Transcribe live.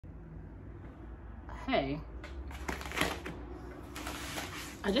Hey,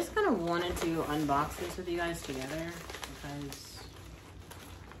 I just kind of wanted to unbox this with you guys together because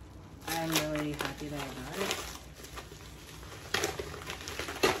I'm really happy that I got it.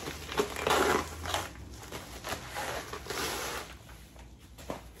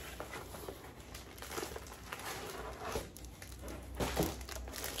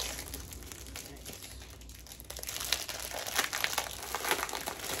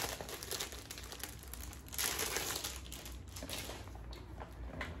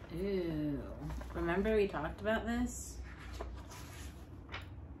 Ew. Remember we talked about this?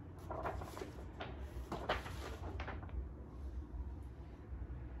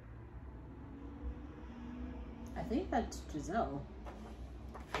 I think that's Giselle.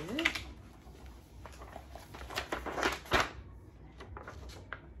 Is it?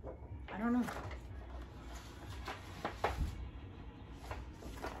 I don't know.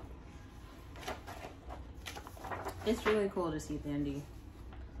 It's really cool to see Thandie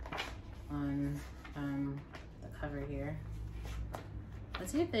on the cover here.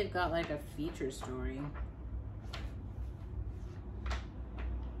 Let's see if they've got like a feature story.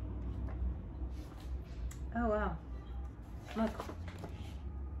 Oh wow, look,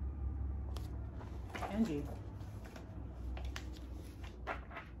 Angie.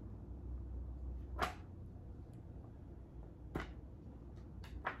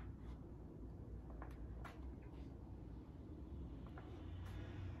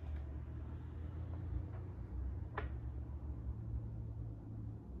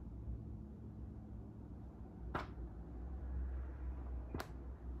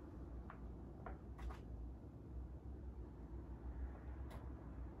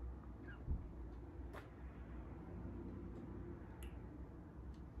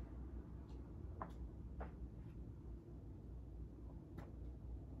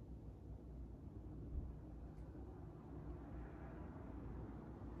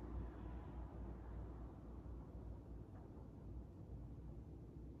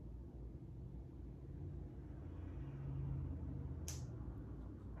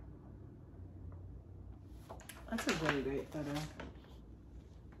 That's a really great photo.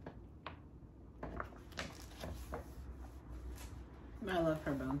 I love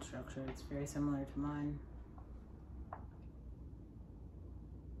her bone structure. It's very similar to mine.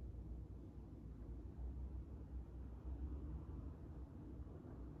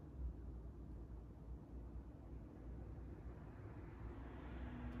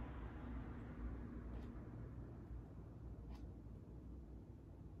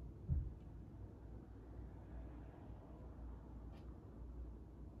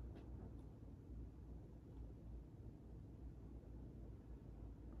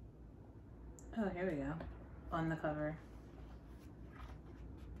 Oh, here we go. On the cover.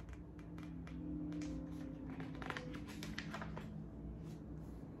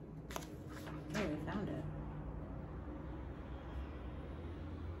 Oh, we found it.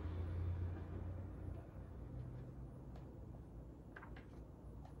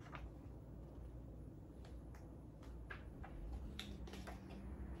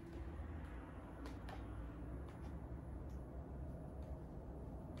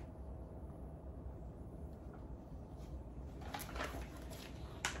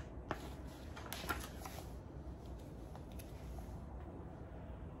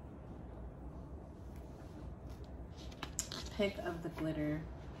 Pick of the glitter.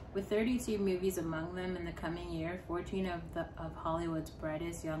 With 32 movies among them in the coming year, 14 of Hollywood's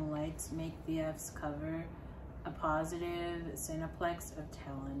brightest young lights make VF's cover a positive cineplex of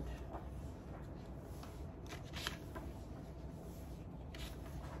talent.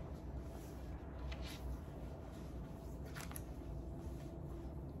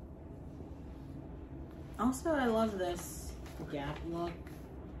 Also, I love this Gap look.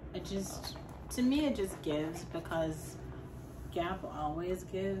 It just, to me, it just gives, because Gap always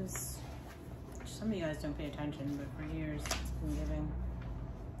gives. Some of you guys don't pay attention, but for years it's been giving.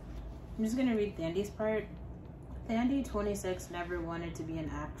 I'm just gonna read Thandie's part. Thandie, 26, never wanted to be an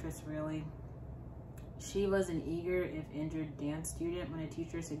actress, really. She was an eager, if injured, dance student when a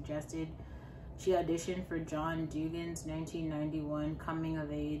teacher suggested she auditioned for John Dugan's 1991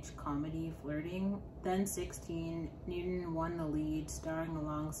 coming-of-age comedy, Flirting. Then 16, Newton won the lead, starring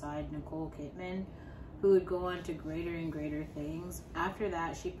alongside Nicole Kidman, who would go on to greater and greater things. After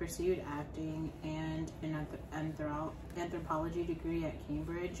that, she pursued acting and an anthropology degree at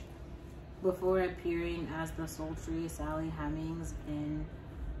Cambridge, before appearing as the sultry Sally Hemings in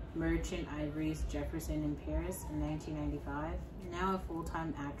Merchant Ivory's Jefferson in Paris in 1995. Now a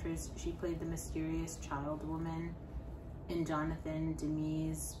full-time actress, she played the mysterious child woman in Jonathan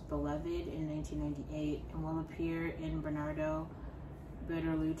Demme's Beloved in 1998 and will appear in Bernardo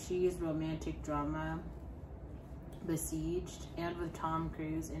Bertolucci's romantic drama Besieged and with Tom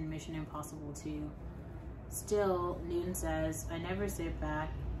Cruise in Mission Impossible 2. Still, Newton says, I never sit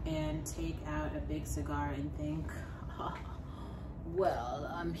back and take out a big cigar and think, oh, well,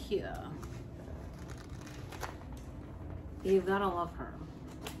 I'm here. You've gotta love her.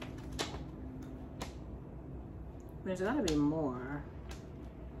 There's gotta be more.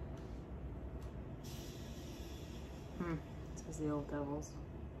 Says the old devils.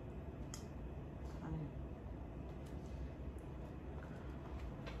 Funny.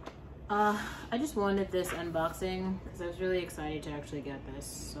 I just wanted this unboxing because I was really excited to actually get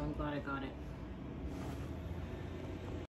this, so I'm glad I got it.